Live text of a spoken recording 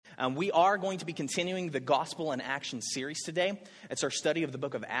We are going to be continuing the Gospel in Action series today. It's our study of the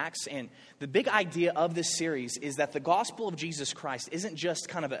book of Acts. And the big idea of this series is that the gospel of Jesus Christ isn't just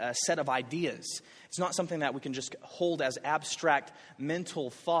kind of a set of ideas. It's not something that we can just hold as abstract mental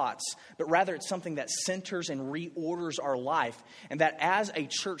thoughts, but rather it's something that centers and reorders our life. And that as a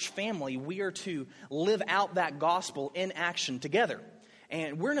church family, we are to live out that gospel in action together.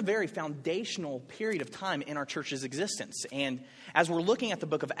 And we're in a very foundational period of time in our church's existence. And as we're looking at the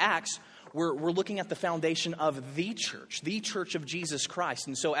book of Acts, we're looking at the foundation of the church of Jesus Christ.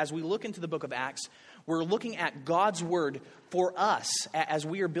 And so as we look into the book of Acts, we're looking at God's word for us as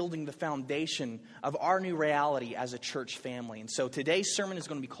we are building the foundation of our new reality as a church family. And so today's sermon is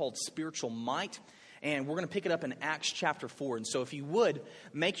going to be called Spiritual Might. And we're going to pick it up in Acts chapter 4. And so if you would,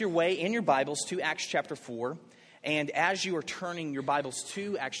 make your way in your Bibles to Acts chapter 4. And as you are turning your Bibles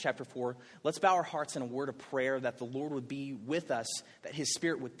to Acts chapter 4, let's bow our hearts in a word of prayer that the Lord would be with us, that His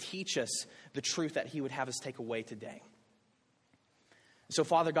Spirit would teach us the truth that He would have us take away today. So,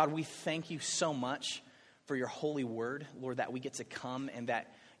 Father God, we thank You so much for Your holy word, Lord, that we get to come and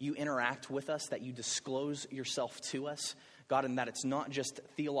that You interact with us, that You disclose Yourself to us, God, and that it's not just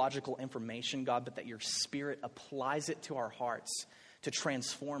theological information, God, but that Your Spirit applies it to our hearts to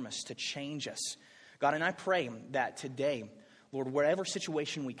transform us, to change us. God, and I pray that today, Lord, whatever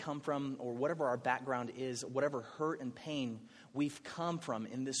situation we come from or whatever our background is, whatever hurt and pain we've come from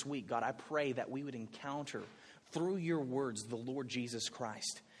in this week, God, I pray that we would encounter through Your words the Lord Jesus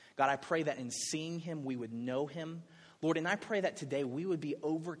Christ. God, I pray that in seeing Him, we would know Him. Lord, and I pray that today we would be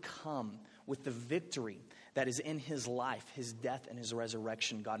overcome with the victory that is in His life, His death, and His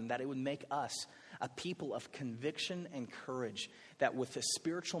resurrection, God, and that it would make us a people of conviction and courage that with a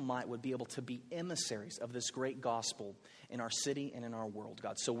spiritual might would be able to be emissaries of this great gospel in our city and in our world,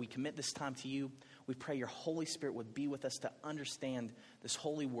 God. So we commit this time to You. We pray Your Holy Spirit would be with us to understand this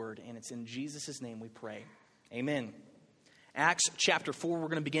holy word, and it's in Jesus' name we pray. Amen. Acts chapter 4, we're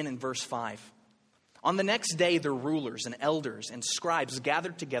going to begin in verse 5. On the next day, the rulers and elders and scribes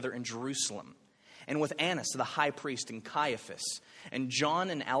gathered together in Jerusalem, and with Annas the high priest and Caiaphas, and John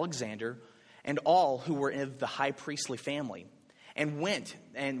and Alexander, and all who were of the high priestly family, and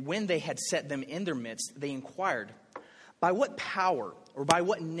when they had set them in their midst, they inquired, "By what power or by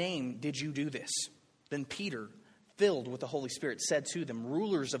what name did you do this?" Then Peter, filled with the Holy Spirit, said to them,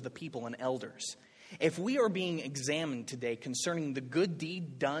 "Rulers of the people and elders, if we are being examined today concerning the good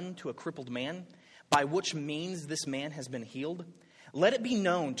deed done to a crippled man, by which means this man has been healed, let it be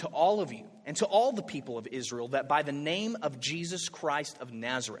known to all of you and to all the people of Israel that by the name of Jesus Christ of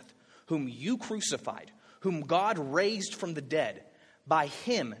Nazareth, whom you crucified, whom God raised from the dead, by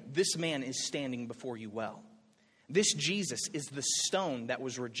Him this man is standing before you well. This Jesus is the stone that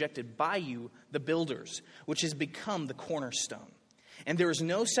was rejected by you, the builders, which has become the cornerstone. And there is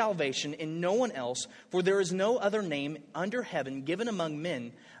no salvation in no one else, for there is no other name under heaven given among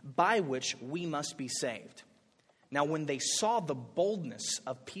men by which we must be saved." Now when they saw the boldness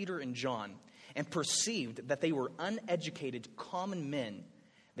of Peter and John and perceived that they were uneducated common men,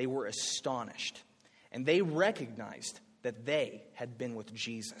 they were astonished, and they recognized that they had been with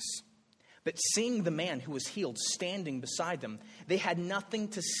Jesus. But seeing the man who was healed standing beside them, they had nothing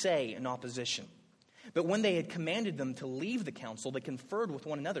to say in opposition. But when they had commanded them to leave the council, they conferred with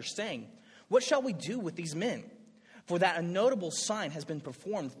one another, saying, "What shall we do with these men? For that a notable sign has been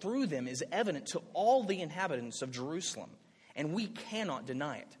performed through them is evident to all the inhabitants of Jerusalem, and we cannot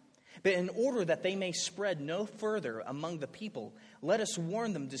deny it. But in order that they may spread no further among the people, let us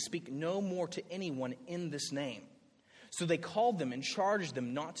warn them to speak no more to anyone in this name." So they called them and charged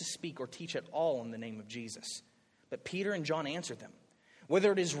them not to speak or teach at all in the name of Jesus. But Peter and John answered them,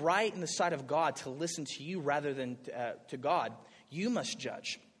 "Whether it is right in the sight of God to listen to you rather than to God, you must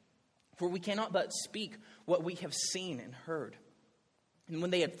judge. For we cannot but speak what we have seen and heard." And when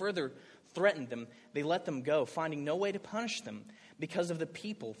they had further threatened them, they let them go, finding no way to punish them because of the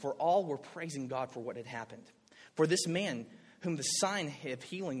people, for all were praising God for what had happened. For this man, whom the sign of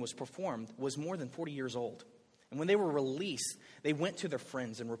healing was performed, was more than 40 years old. And when they were released, they went to their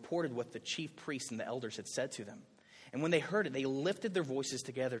friends and reported what the chief priests and the elders had said to them. And when they heard it, they lifted their voices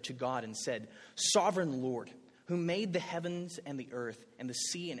together to God and said, "Sovereign Lord, who made the heavens and the earth and the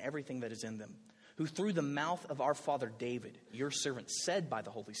sea and everything that is in them, who through the mouth of our father David, your servant, said by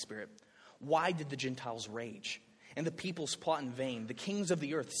the Holy Spirit, why did the Gentiles rage? And the peoples plot in vain. The kings of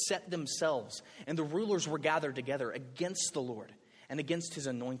the earth set themselves, and the rulers were gathered together against the Lord and against His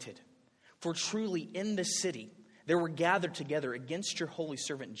anointed. For truly in this city there were gathered together against your holy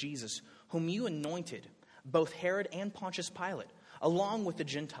servant Jesus, whom you anointed, both Herod and Pontius Pilate, along with the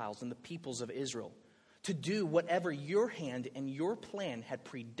Gentiles and the peoples of Israel, to do whatever your hand and your plan had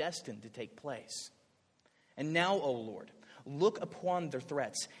predestined to take place. And now, O Lord, look upon their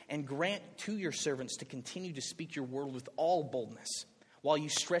threats and grant to your servants to continue to speak your word with all boldness, while you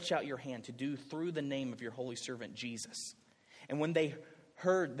stretch out your hand to do through the name of your holy servant Jesus. And when they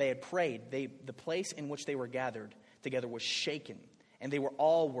heard they had prayed, the place in which they were gathered together was shaken, and they were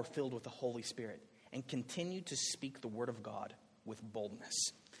filled with the Holy Spirit, and continued to speak the word of God with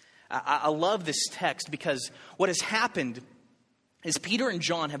boldness. I love this text because what has happened is Peter and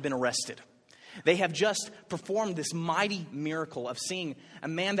John have been arrested. They have just performed this mighty miracle of seeing a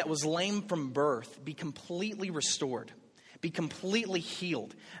man that was lame from birth be completely restored, be completely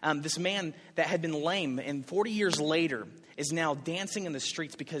healed. This man that had been lame, and 40 years later is now dancing in the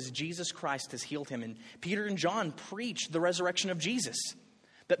streets because Jesus Christ has healed him. And Peter and John preached the resurrection of Jesus.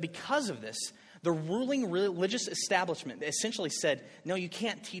 But because of this, the ruling religious establishment essentially said, no, you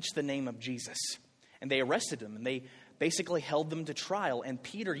can't teach the name of Jesus. And they arrested him, and they basically held them to trial. And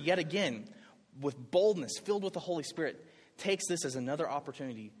Peter, yet again, with boldness, filled with the Holy Spirit, takes this as another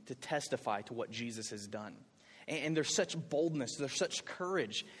opportunity to testify to what Jesus has done. And there's such boldness, there's such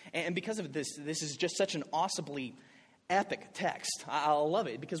courage. And because of this is just such an awesomely epic text. I love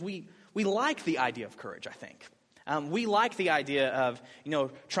it because we like the idea of courage, I think. We like the idea of,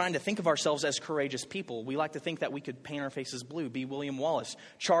 trying to think of ourselves as courageous people. We like to think that we could paint our faces blue, be William Wallace,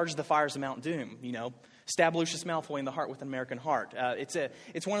 charge the fires of Mount Doom, stab Lucius Malfoy in the heart with an American heart.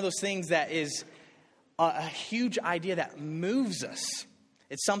 It's one of those things that is a huge idea that moves us.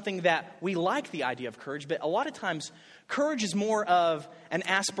 It's something that we like the idea of courage, but a lot of times courage is more of an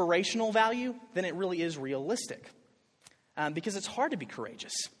aspirational value than it really is realistic, because it's hard to be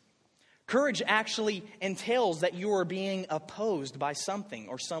courageous. Courage actually entails that you are being opposed by something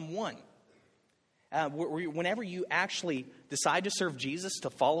or someone. Whenever you actually decide to serve Jesus, to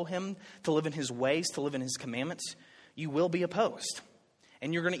follow him, to live in his ways, to live in his commandments, you will be opposed.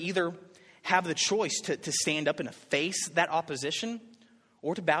 And you're going to either have the choice to stand up and face that opposition,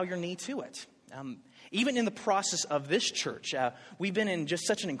 or to bow your knee to it. Even in the process of this church, we've been in just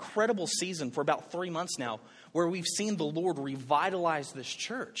such an incredible season for about 3 months now, where we've seen the Lord revitalize this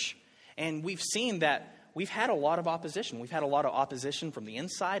church. And we've seen that we've had a lot of opposition. We've had a lot of opposition from the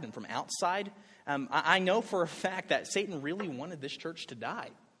inside and from outside. I know for a fact that Satan really wanted this church to die.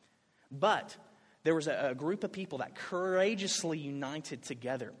 But there was a group of people that courageously united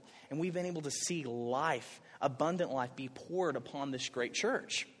together. And we've been able to see life, abundant life, be poured upon this great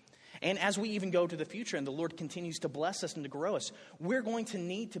church. And as we even go to the future and the Lord continues to bless us and to grow us, we're going to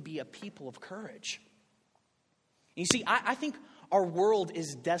need to be a people of courage. You see, I think our world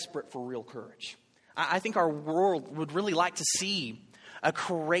is desperate for real courage. I think our world would really like to see a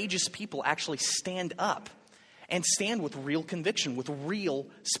courageous people actually stand up and stand with real conviction, with real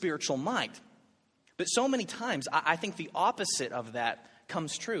spiritual might. But so many times, I think the opposite of that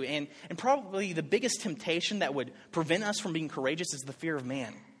comes true. And probably the biggest temptation that would prevent us from being courageous is the fear of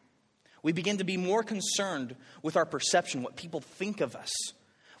man. We begin to be more concerned with our perception, what people think of us,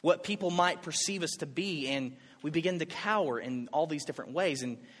 what people might perceive us to be, and we begin to cower in all these different ways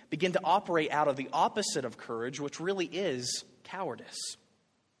and begin to operate out of the opposite of courage, which really is cowardice.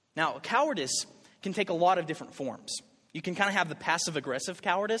 Now, cowardice can take a lot of different forms. You can kind of have the passive-aggressive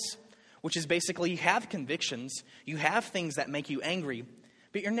cowardice, which is basically you have convictions, you have things that make you angry,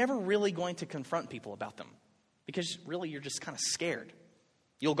 but you're never really going to confront people about them because really you're just kind of scared.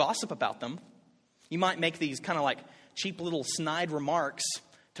 You'll gossip about them. You might make these kind of like cheap little snide remarks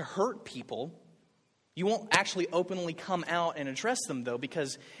to hurt people. You won't actually openly come out and address them, though,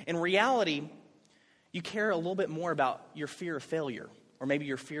 because in reality, you care a little bit more about your fear of failure or maybe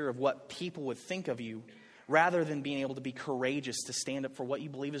your fear of what people would think of you rather than being able to be courageous to stand up for what you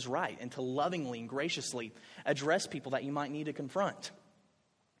believe is right and to lovingly and graciously address people that you might need to confront.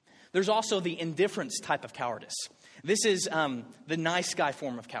 There's also the indifference type of cowardice. This is the nice guy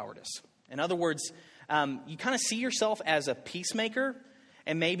form of cowardice. In other words, you kind of see yourself as a peacemaker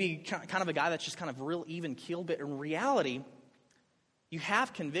and maybe kind of a guy that's just kind of real even keeled, but in reality, you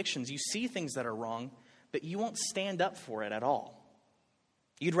have convictions. You see things that are wrong, but you won't stand up for it at all.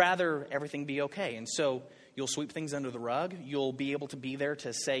 You'd rather everything be okay, and so you'll sweep things under the rug. You'll be able to be there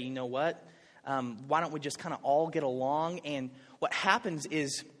to say, you know what, why don't we just kind of all get along? And what happens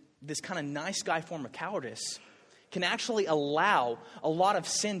is this kind of nice guy form of cowardice can actually allow a lot of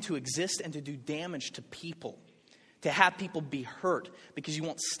sin to exist and to do damage to people, to have people be hurt because you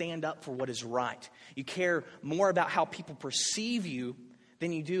won't stand up for what is right. You care more about how people perceive you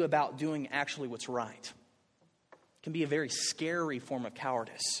than you do about doing actually what's right. It can be a very scary form of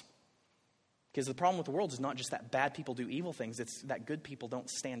cowardice. Because the problem with the world is not just that bad people do evil things, it's that good people don't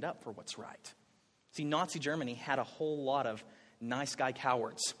stand up for what's right. See, Nazi Germany had a whole lot of nice guy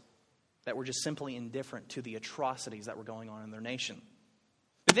cowards that were just simply indifferent to the atrocities that were going on in their nation.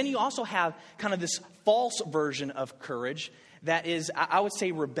 But then you also have kind of this false version of courage that is, I would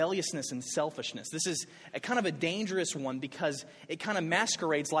say, rebelliousness and selfishness. This is a kind of a dangerous one because it kind of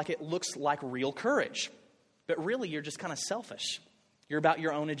masquerades like it looks like real courage. But really, you're just kind of selfish. You're about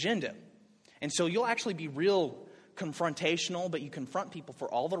your own agenda. And so you'll actually be real confrontational, but you confront people for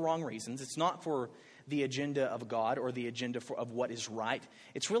all the wrong reasons. It's not for the agenda of God or the agenda of what is right.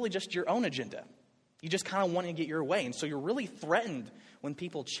 It's really just your own agenda. You just kind of want to get your way. And so you're really threatened when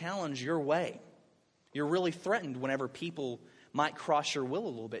people challenge your way. You're really threatened whenever people might cross your will a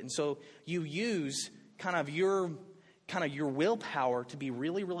little bit. And so you use kind of your willpower to be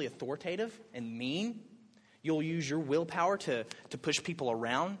really, really authoritative and mean. You'll use your willpower to push people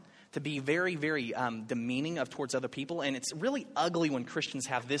around, to be very, very demeaning towards other people. And it's really ugly when Christians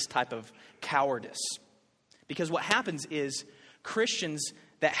have this type of cowardice. Because what happens is Christians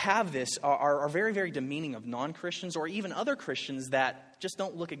that have this are very, very demeaning of non-Christians or even other Christians that just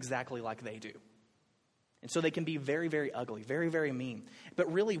don't look exactly like they do. And so they can be very, very ugly, very, very mean.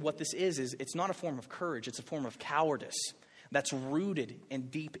 But really what this is it's not a form of courage. It's a form of cowardice that's rooted in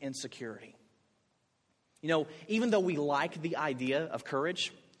deep insecurity. You know, even though we like the idea of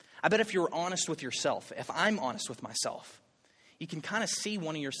courage, I bet if you're honest with yourself, if I'm honest with myself, you can kind of see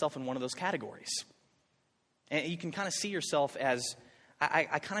yourself in one of those categories. And you can kind of see yourself as,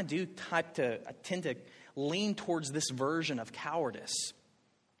 I kind of do I tend to lean towards this version of cowardice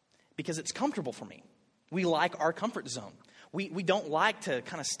because it's comfortable for me. We like our comfort zone. We don't like to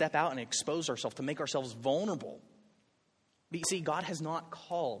kind of step out and expose ourselves, to make ourselves vulnerable. But you see, God has not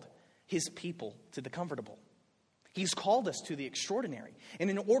called His people to the comfortable. He's called us to the extraordinary. And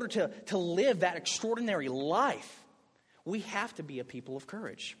in order to live that extraordinary life, we have to be a people of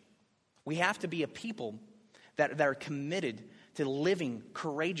courage. We have to be a people that are committed to living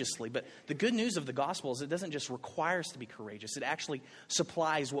courageously. But the good news of the gospel is it doesn't just require us to be courageous. It actually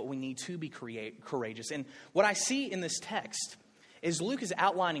supplies what we need to be courageous. And what I see in this text is Luke is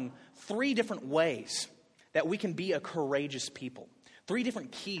outlining 3 different ways that we can be a courageous people. 3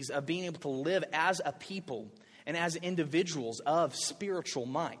 different keys of being able to live as a people and as individuals of spiritual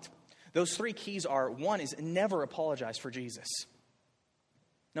might. Those 3 keys are, 1 is never apologize for Jesus.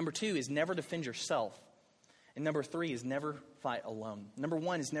 Number 2 is never defend yourself. And number 3 is never fight alone. Number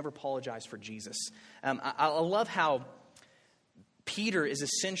 1 is never apologize for Jesus. I love how Peter is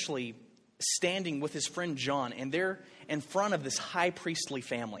essentially standing with his friend John, and they're in front of this high priestly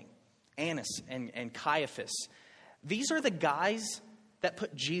family, Annas and Caiaphas. These are the guys that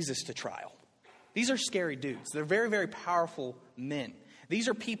put Jesus to trial. These are scary dudes. They're very, very powerful men. These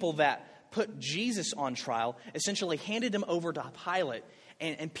are people that put Jesus on trial, essentially handed him over to Pilate,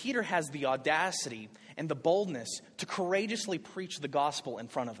 and Peter has the audacity and the boldness to courageously preach the gospel in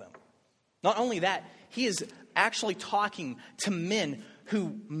front of them. Not only that, he is actually talking to men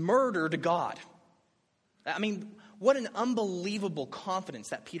who murdered God. I mean, what an unbelievable confidence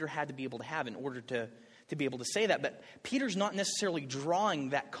that Peter had to be able to have in order to be able to say that. But Peter's not necessarily drawing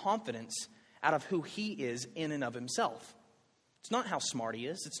that confidence out of who he is in and of himself. It's not how smart he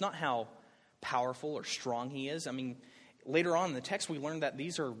is. It's not how powerful or strong he is. I mean, later on in the text, we learn that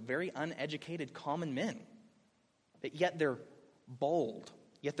these are very uneducated, common men. But yet they're bold,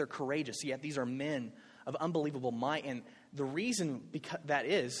 yet they're courageous, yet these are men of unbelievable might. And the reason that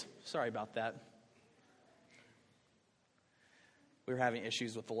is, sorry about that. We were having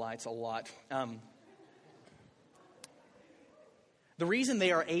issues with the lights a lot. The reason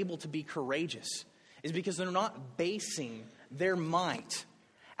they are able to be courageous is because they're not basing their might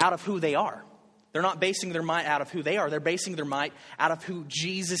out of who they are. They're not basing their might out of who they are. They're basing their might out of who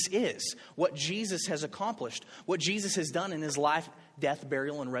Jesus is, what Jesus has accomplished, what Jesus has done in his life, death,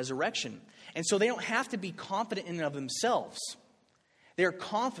 burial, and resurrection. And so they don't have to be confident in and of themselves. They're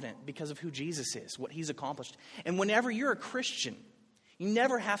confident because of who Jesus is, what he's accomplished. And whenever you're a Christian, you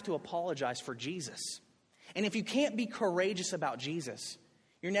never have to apologize for Jesus. And if you can't be courageous about Jesus,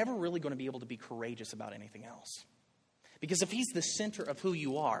 you're never really going to be able to be courageous about anything else. Because if he's the center of who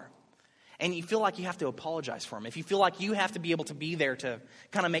you are, and you feel like you have to apologize for him, if you feel like you have to be able to be there to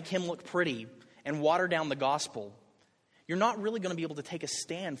kind of make him look pretty and water down the gospel, you're not really going to be able to take a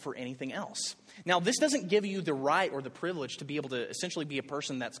stand for anything else. Now, this doesn't give you the right or the privilege to be able to essentially be a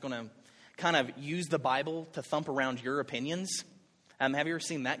person that's going to kind of use the Bible to thump around your opinions. Have you ever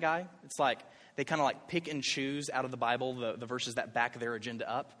seen that guy? It's like they kind of like pick and choose out of the Bible the verses that back their agenda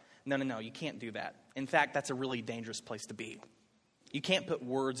up. No, you can't do that. In fact, that's a really dangerous place to be. You can't put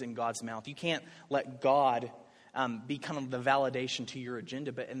words in God's mouth. You can't let God be kind of the validation to your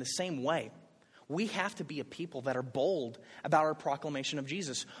agenda. But in the same way, we have to be a people that are bold about our proclamation of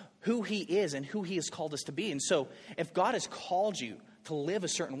Jesus, who he is and who he has called us to be. And so if God has called you to live a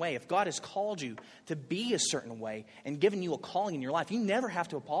certain way, if God has called you to be a certain way and given you a calling in your life, you never have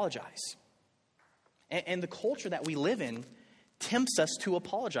to apologize. And the culture that we live in tempts us to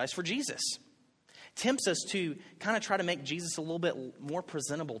apologize for Jesus. Tempts us to kind of try to make Jesus a little bit more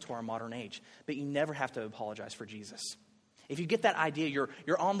presentable to our modern age. But you never have to apologize for Jesus. If you get that idea,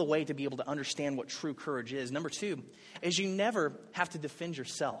 you're on the way to be able to understand what true courage is. Number two is you never have to defend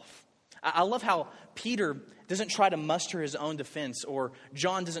yourself. I love how Peter doesn't try to muster his own defense, or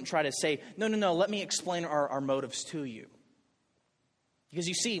John doesn't try to say, no, let me explain our motives to you. Because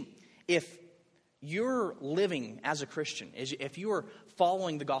you see, if you're living as a Christian, if you are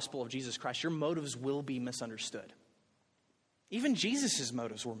following the gospel of Jesus Christ, your motives will be misunderstood. Even Jesus'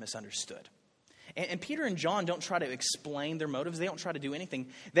 motives were misunderstood. And Peter and John don't try to explain their motives. They don't try to do anything.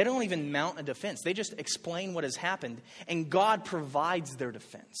 They don't even mount a defense. They just explain what has happened, and God provides their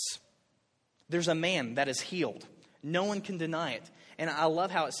defense. There's a man that is healed. No one can deny it. And I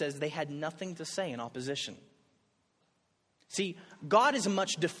love how it says they had nothing to say in opposition. See, God is a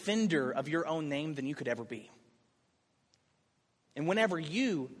much defender of your own name than you could ever be. And whenever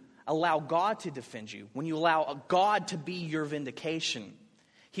you allow God to defend you, when you allow God to be your vindication,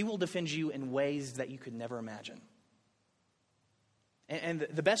 he will defend you in ways that you could never imagine. And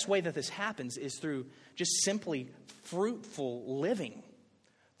the best way that this happens is through just simply fruitful living.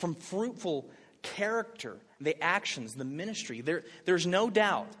 From fruitful character, the actions, the ministry. There's no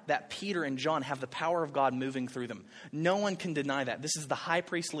doubt that Peter and John have the power of God moving through them. No one can deny that. This is the high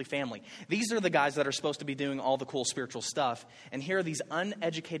priestly family. These are the guys that are supposed to be doing all the cool spiritual stuff. And here are these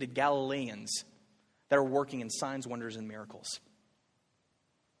uneducated Galileans that are working in signs, wonders, and miracles.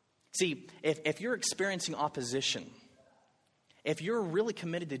 See, if you're experiencing opposition, if you're really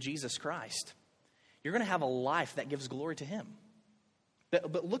committed to Jesus Christ, you're going to have a life that gives glory to him.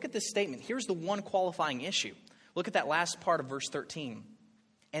 But look at this statement. Here's the one qualifying issue. Look at that last part of verse 13.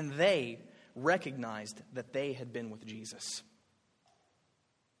 And they recognized that they had been with Jesus.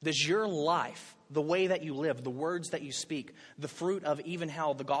 Does your life, the way that you live, the words that you speak, the fruit of even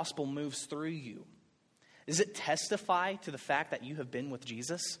how the gospel moves through you, does it testify to the fact that you have been with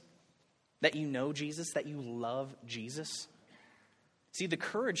Jesus? That you know Jesus, that you love Jesus? See, the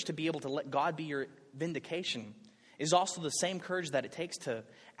courage to be able to let God be your vindication is also the same courage that it takes to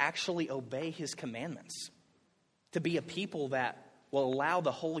actually obey his commandments. To be a people that will allow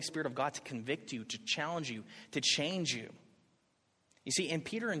the Holy Spirit of God to convict you, to challenge you, to change you. You see, and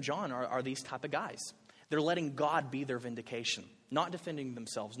Peter and John are these type of guys. They're letting God be their vindication, not defending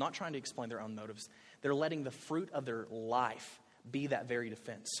themselves, not trying to explain their own motives. They're letting the fruit of their life be that very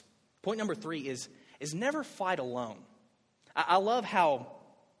defense. Point number 3 is never fight alone. I love how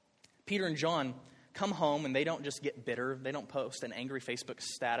Peter and John come home and they don't just get bitter. They don't post an angry Facebook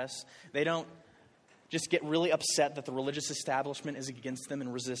status. They don't just get really upset that the religious establishment is against them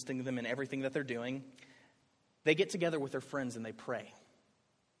and resisting them in everything that they're doing. They get together with their friends and they pray.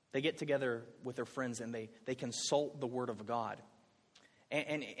 They get together with their friends and they consult the Word of God.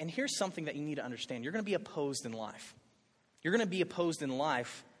 And here's something that you need to understand. You're going to be opposed in life. You're going to be opposed in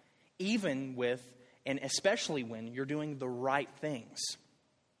life even with, and especially when you're doing the right things.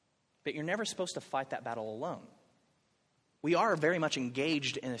 But you're never supposed to fight that battle alone. We are very much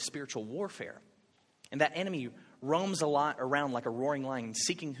engaged in a spiritual warfare. And that enemy roams a lot around like a roaring lion,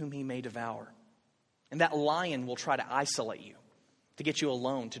 seeking whom he may devour. And that lion will try to isolate you, to get you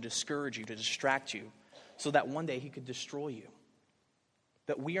alone, to discourage you, to distract you, so that one day he could destroy you.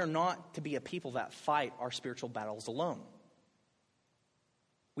 But we are not to be a people that fight our spiritual battles alone.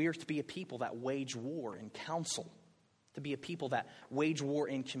 We are to be a people that wage war in counsel, to be a people that wage war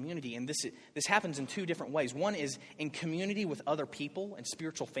in community. And this happens in 2 different ways. One is in community with other people and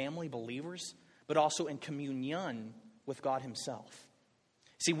spiritual family, believers, but also in communion with God himself.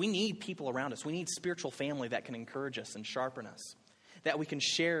 See, we need people around us. We need spiritual family that can encourage us and sharpen us, that we can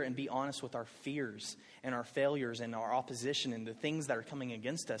share and be honest with our fears and our failures and our opposition and the things that are coming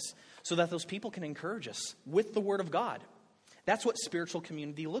against us, so that those people can encourage us with the Word of God. That's what spiritual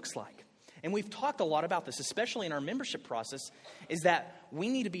community looks like. And we've talked a lot about this, especially in our membership process, is that we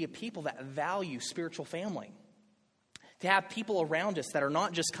need to be a people that value spiritual family. To have people around us that are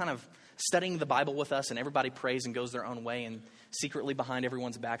not just kind of studying the Bible with us and everybody prays and goes their own way and secretly behind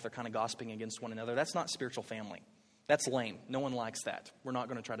everyone's back they're kind of gossiping against one another. That's not spiritual family. That's lame. No one likes that. We're not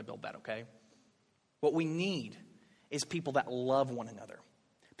going to try to build that, okay? What we need is people that love one another.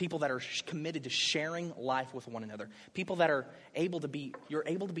 People that are committed to sharing life with one another. People that are able to be, you're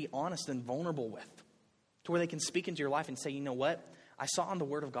able to be honest and vulnerable with. To where they can speak into your life and say, you know what? I saw in the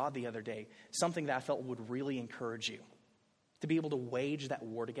Word of God the other day something that I felt would really encourage you to be able to wage that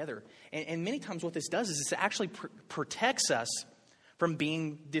war together. And many times what this does is it actually protects us from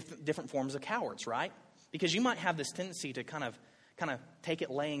being different forms of cowards, right? Because you might have this tendency to kind of take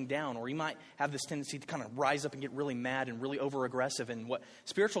it laying down, or you might have this tendency to kind of rise up and get really mad and really over-aggressive. And what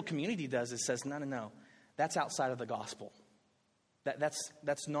spiritual community does is says, no, that's outside of the gospel.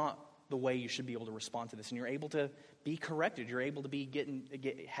 That's not the way you should be able to respond to this. And you're able to be corrected. You're able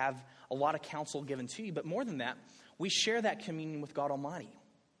to have a lot of counsel given to you. But more than that, we share that communion with God Almighty.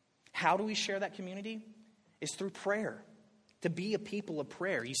 How do we share that community? It's through prayer. To be a people of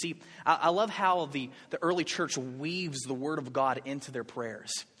prayer. You see, I love how the early church weaves the Word of God into their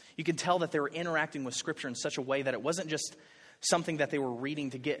prayers. You can tell that they were interacting with Scripture in such a way that it wasn't just something that they were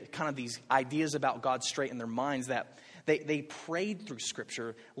reading to get kind of these ideas about God straight in their minds, that they prayed through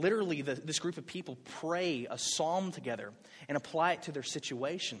Scripture. Literally, this group of people pray a psalm together and apply it to their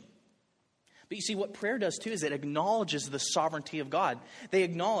situation. But you see, what prayer does too is it acknowledges the sovereignty of God. They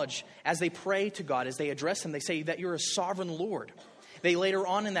acknowledge, as they pray to God, as they address Him, they say that you're a sovereign Lord. They later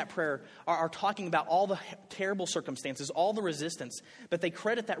on in that prayer are talking about all the terrible circumstances, all the resistance, but they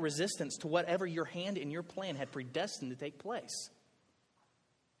credit that resistance to whatever your hand and your plan had predestined to take place.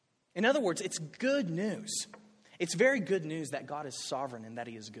 In other words, it's good news. It's very good news that God is sovereign and that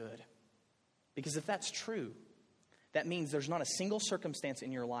He is good. Because if that's true, that means there's not a single circumstance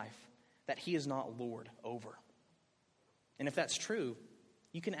in your life that He is not Lord over. And if that's true,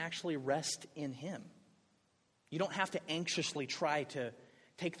 you can actually rest in Him. You don't have to anxiously try to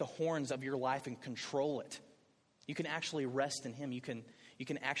take the horns of your life and control it. You can actually rest in Him. You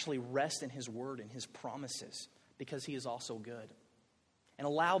can actually rest in His Word and His promises because He is also good. And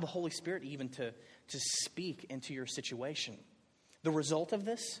allow the Holy Spirit even to speak into your situation. The result of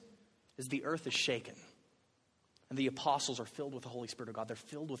this is the earth is shaken. And the apostles are filled with the Holy Spirit of God. They're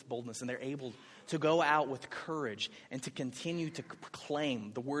filled with boldness, and they're able to go out with courage and to continue to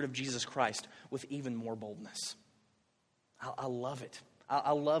proclaim the word of Jesus Christ with even more boldness. I love it.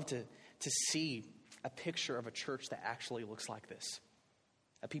 I love to see a picture of a church that actually looks like this.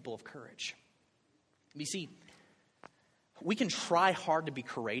 A people of courage. You see, we can try hard to be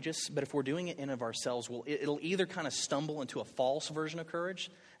courageous, but if we're doing it in of ourselves, it'll either kind of stumble into a false version of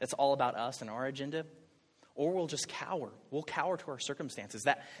courage that's all about us and our agenda, or we'll just cower. We'll cower to our circumstances.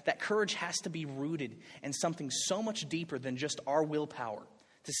 That courage has to be rooted in something so much deeper than just our willpower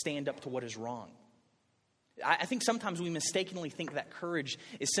to stand up to what is wrong. I think sometimes we mistakenly think that courage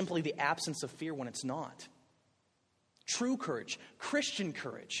is simply the absence of fear when it's not. True courage, Christian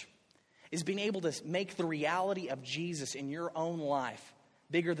courage, is being able to make the reality of Jesus in your own life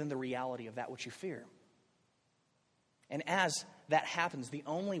bigger than the reality of that which you fear. And as that happens, the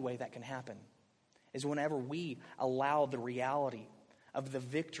only way that can happen is whenever we allow the reality of the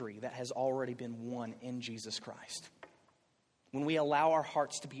victory that has already been won in Jesus Christ. When we allow our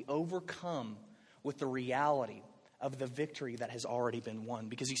hearts to be overcome with the reality of the victory that has already been won.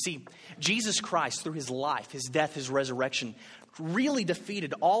 Because you see, Jesus Christ, through His life, His death, His resurrection, really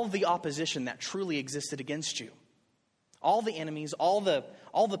defeated all of the opposition that truly existed against you. All the enemies, all the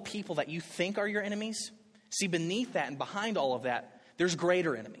people that you think are your enemies. See, beneath that and behind all of that, there's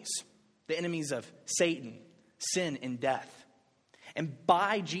greater enemies. The enemies of Satan, sin, and death. And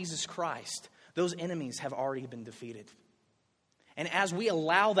by Jesus Christ, those enemies have already been defeated. And as we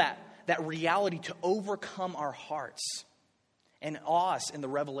allow that reality to overcome our hearts and awe us in the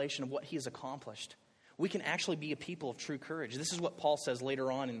revelation of what He has accomplished, we can actually be a people of true courage. This is what Paul says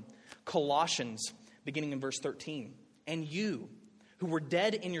later on in Colossians, beginning in verse 13. And you, who were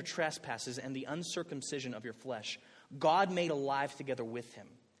dead in your trespasses and the uncircumcision of your flesh, God made alive together with Him,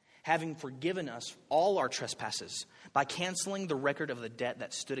 having forgiven us all our trespasses by canceling the record of the debt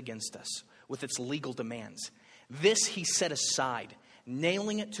that stood against us with its legal demands. This He set aside,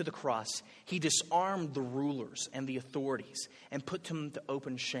 nailing it to the cross. He disarmed the rulers and the authorities and put them to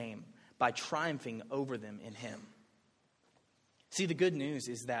open shame by triumphing over them in Him. See, the good news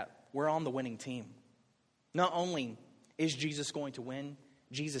is that we're on the winning team. Not only is Jesus going to win,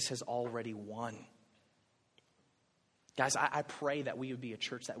 Jesus has already won. Guys, I pray that we would be a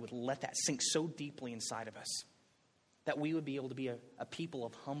church that would let that sink so deeply inside of us, that we would be able to be a people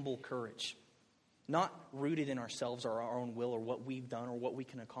of humble courage, not rooted in ourselves or our own will or what we've done or what we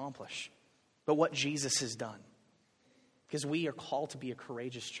can accomplish, but what Jesus has done. Because we are called to be a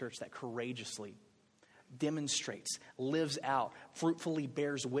courageous church that courageously demonstrates, lives out, fruitfully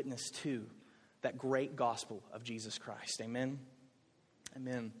bears witness to that great gospel of Jesus Christ. Amen?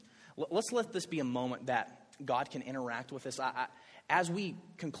 Amen. Let's let this be a moment that God can interact with us. As we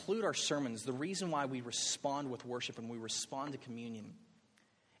conclude our sermons, the reason why we respond with worship and we respond to communion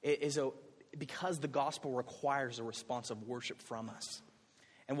is because the gospel requires a response of worship from us.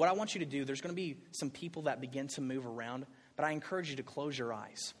 And what I want you to do, there's going to be some people that begin to move around, but I encourage you to close your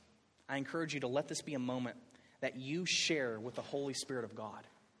eyes. I encourage you to let this be a moment that you share with the Holy Spirit of God.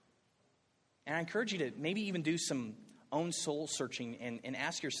 And I encourage you to maybe even do some own soul searching and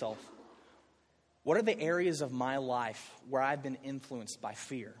ask yourself, what are the areas of my life where I've been influenced by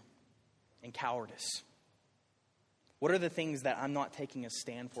fear and cowardice? What are the things that I'm not taking a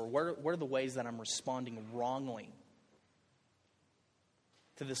stand for? What are the ways that I'm responding wrongly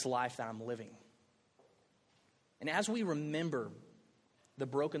to this life that I'm living? And as we remember the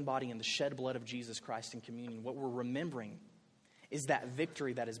broken body and the shed blood of Jesus Christ in communion, what we're remembering is that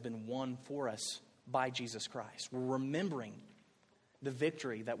victory that has been won for us by Jesus Christ. We're remembering the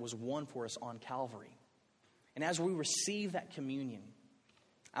victory that was won for us on Calvary. And as we receive that communion,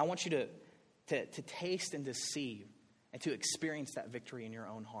 I want you to taste and to see and to experience that victory in your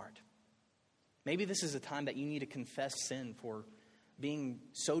own heart. Maybe this is a time that you need to confess sin for being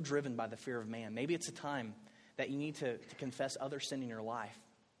so driven by the fear of man. Maybe it's a time that you need to confess other sin in your life.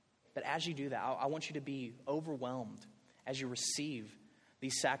 But as you do that, I want you to be overwhelmed as you receive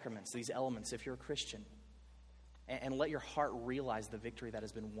these sacraments, these elements, if you're a Christian. And let your heart realize the victory that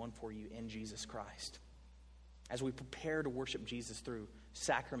has been won for you in Jesus Christ. As we prepare to worship Jesus through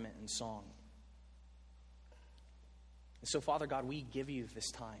sacrament and song. And so, Father God, we give you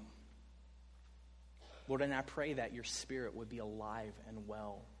this time. Lord, and I pray that your Spirit would be alive and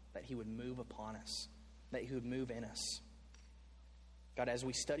well, that he would move upon us, that he would move in us. God, as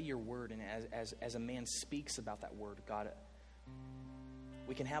we study your word and as a man speaks about that word, God,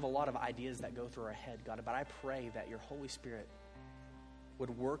 we can have a lot of ideas that go through our head, God, but I pray that your Holy Spirit would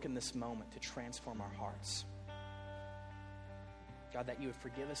work in this moment to transform our hearts. God, that you would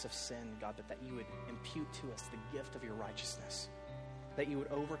forgive us of sin, God, but that you would impute to us the gift of your righteousness, that you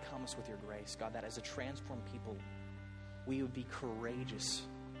would overcome us with your grace, God, that as a transformed people, we would be courageous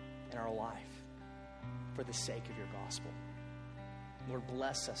in our life for the sake of your gospel. Lord,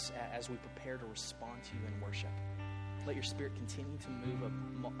 bless us as we prepare to respond to you in worship. Let your Spirit continue to move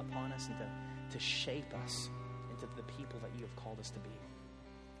upon us and to shape us into the people that you have called us to be.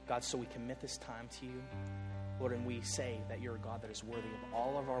 God, so we commit this time to you, Lord, and we say that you're a God that is worthy of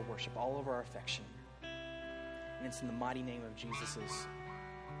all of our worship, all of our affection. And it's in the mighty name of Jesus'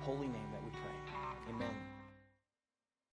 holy name that we pray. Amen.